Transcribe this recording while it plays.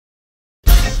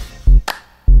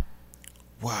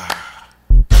Wow.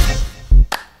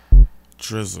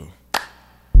 Drizzle.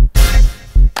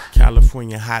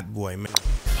 California hot boy, man.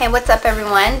 Hey, what's up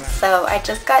everyone? So I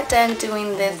just got done doing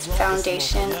this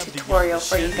foundation tutorial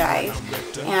for you guys,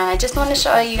 and I just want to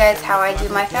show you guys how I do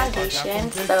my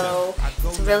foundation. So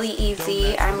it's really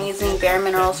easy. I'm using Bare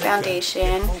Minerals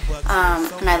foundation,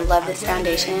 and I love this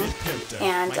foundation.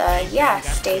 And yeah,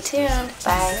 stay tuned.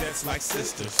 Bye.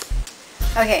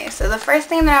 Okay, so the first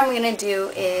thing that I'm going to do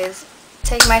is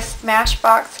take my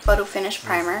Smashbox Photo Finish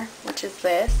Primer, which is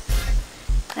this,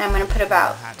 and I'm going to put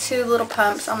about 2 little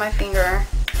pumps on my finger,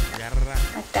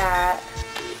 like that,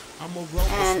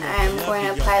 and I'm going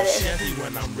to apply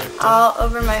this all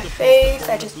over my face.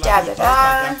 I just dab it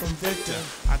on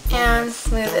and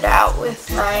smooth it out with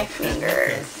my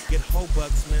fingers,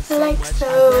 like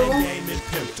so.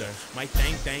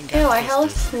 Ew, I hella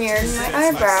smeared my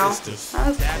eyebrow. That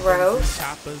was gross.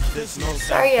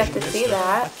 Sorry you have to see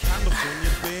that.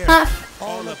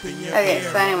 Okay,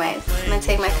 so anyways, I'm going to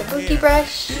take my kabuki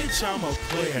brush,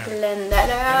 blend that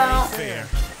out.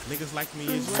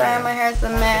 Sorry, my hair's a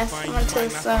mess. I went to the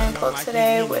swimming pool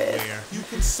today with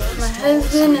my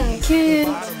husband and the kids.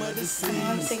 I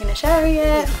haven't taken a shower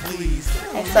yet.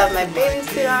 I still have my bathing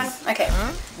suit on. Okay,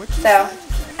 so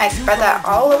I spread that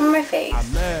all over my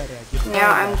face.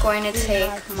 Now I'm going to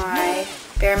take my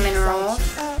Bare Minerals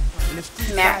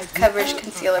matte coverage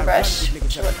concealer brush,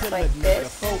 which looks like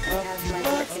this. It has my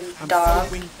freaking dog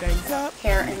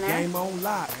hair in there.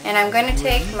 And I'm going to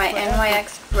take my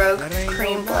NYX Rouge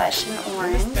Cream Blush in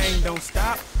orange. I'm just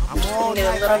going to do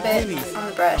a little bit on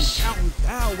the brush.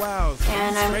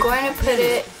 And I'm going to put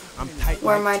it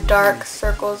where my dark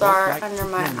circles are under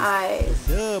my eyes.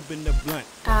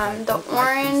 The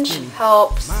orange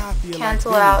helps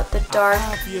cancel out the dark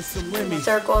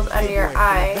circles under your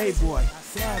eyes.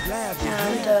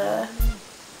 And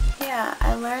yeah,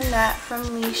 I learned that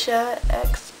from Misha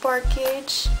X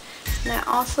Sparkage, and I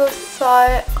also saw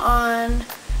it on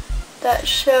that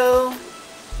show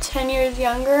 10 Years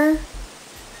Younger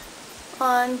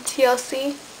on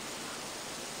TLC.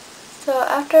 So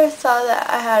after I saw that,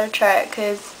 I had to try it,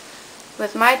 because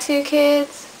with my 2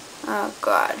 kids, oh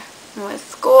god, with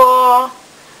school,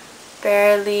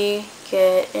 barely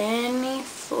get any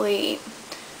sleep.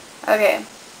 Okay,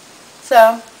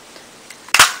 so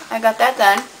I got that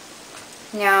done.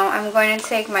 Now I'm going to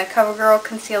take my Covergirl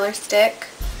concealer stick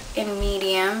in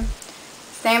medium,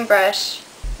 same brush,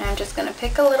 and I'm just going to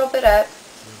pick a little bit up,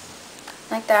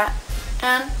 like that,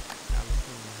 and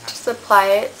just apply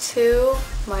it to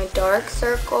my dark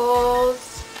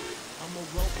circles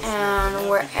and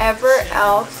wherever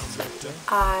else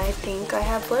I think I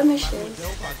have blemishes,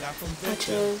 which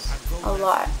is a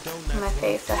lot on my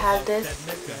face. I have this,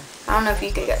 I don't know if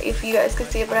you guys could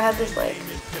see it, but I have this like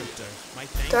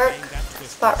dark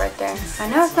spot right there. I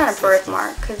know it's not a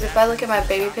birthmark, because if I look at my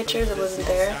baby pictures, it wasn't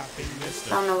there. I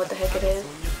don't know what the heck it is.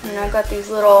 And I got these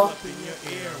little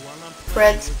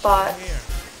red spots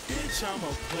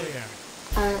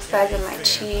on the sides of my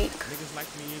cheek,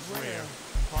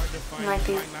 and like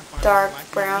these dark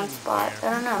brown spots.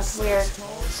 I don't know, it's weird.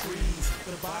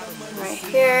 Right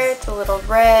here, it's a little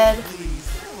red.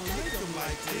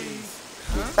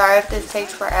 I'm sorry if this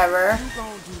takes forever,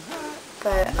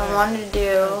 but I wanted to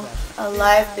do a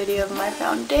live video of my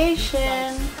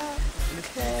foundation,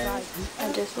 because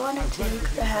I just wanted to,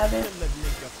 because I haven't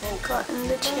gotten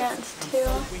the chance to.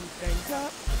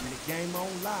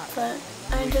 But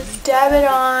I just dab it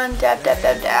on, dab, dab,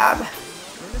 dab, dab.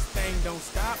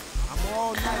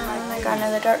 And I got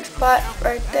another dark spot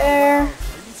right there.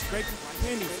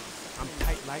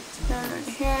 And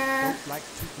here. I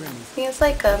think it's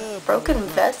like a broken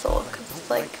vessel, because it's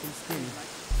like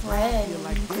red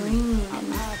and green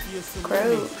and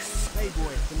gross.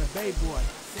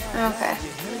 Okay.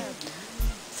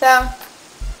 So,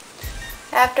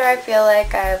 after I feel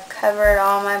like I've covered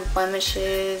all my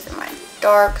blemishes and my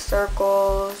dark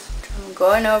circles, which I'm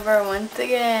going over once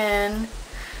again,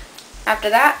 after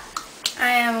that, I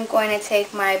am going to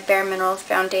take my Bare Minerals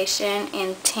foundation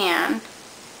in tan,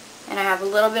 and I have a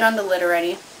little bit on the lid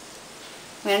already.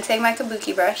 I'm going to take my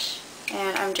kabuki brush,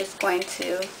 and I'm just going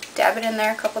to dab it in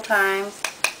there a couple times,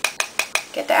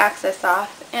 get the excess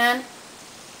off, and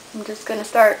I'm just going to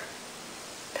start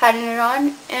patting it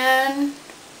on and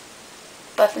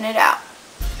buffing it out.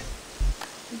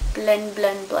 Blend,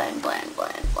 blend, blend, blend,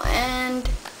 blend, blend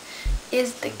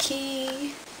is the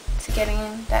key to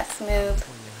getting that smooth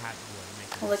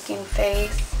looking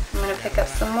face. I'm going to pick up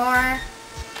some more,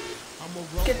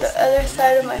 get the other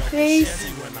side of my face,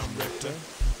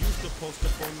 used to post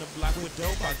up on the block with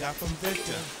dope I got from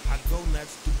Victor. I go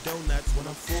nuts, do donuts when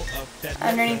I'm full of that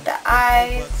underneath the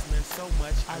eyes. So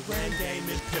much I ran game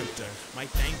and pimped her. My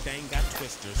thing got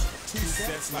twisters, 2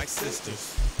 sets like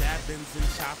sisters. Dabbins and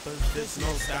choppers, there's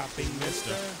no stopping,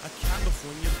 mister. A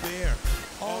California bear,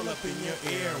 all up in your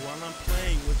ear while I'm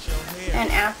playing with your hair.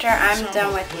 And after I'm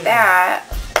done with that,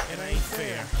 it ain't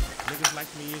fair. Niggas like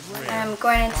me is rare. I'm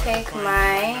going to take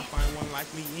my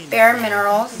Bare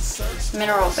Minerals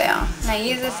Mineral Veil. And I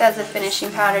use this as a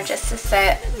finishing powder just to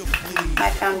set my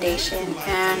foundation.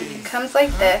 And it comes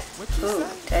like this. Ooh,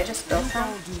 did I just spill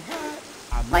some?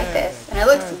 Like this. And it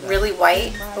looks really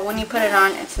white, but when you put it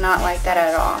on, it's not like that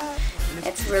at all.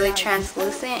 It's really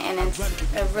translucent, and it's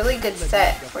a really good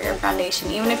set for your foundation.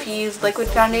 Even if you use liquid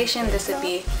foundation, this would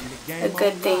be a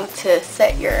good thing to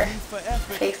set your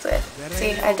face with.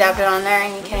 See, I dabbed it on there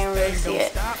and you can't even really see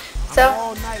it.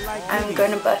 So, I'm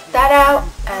going to bust that out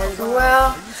as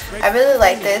well. I really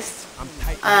like this,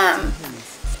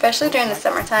 especially during the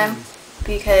summertime,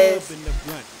 because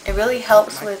it really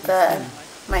helps with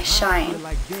my shine.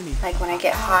 Like when I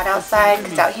get hot outside,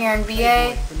 because out here in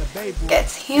VA, it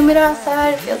gets humid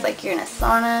outside, it feels like you're in a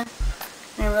sauna,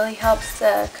 and it really helps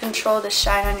control the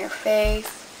shine on your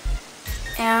face.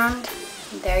 And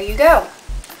there you go.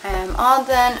 I am all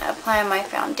done applying my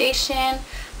foundation.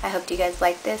 I hope you guys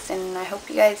like this, and I hope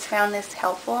you guys found this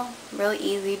helpful. Really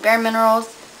easy. Bare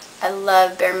Minerals. I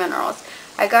love Bare Minerals.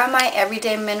 I got my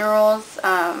Everyday Minerals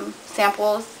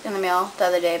samples in the mail the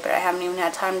other day, but I haven't even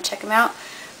had time to check them out.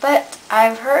 But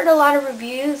I've heard a lot of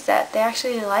reviews that they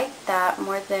actually like that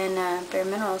more than Bare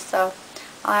Minerals, so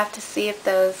I'll have to see if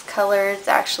those colors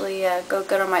actually go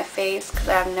good on my face, because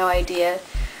I have no idea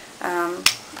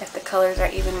if the colors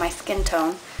are even my skin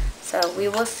tone. So we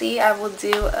will see. I will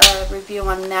do a review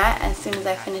on that as soon as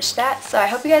I finish that. So I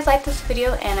hope you guys liked this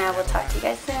video, and I will talk to you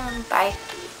guys soon. Bye.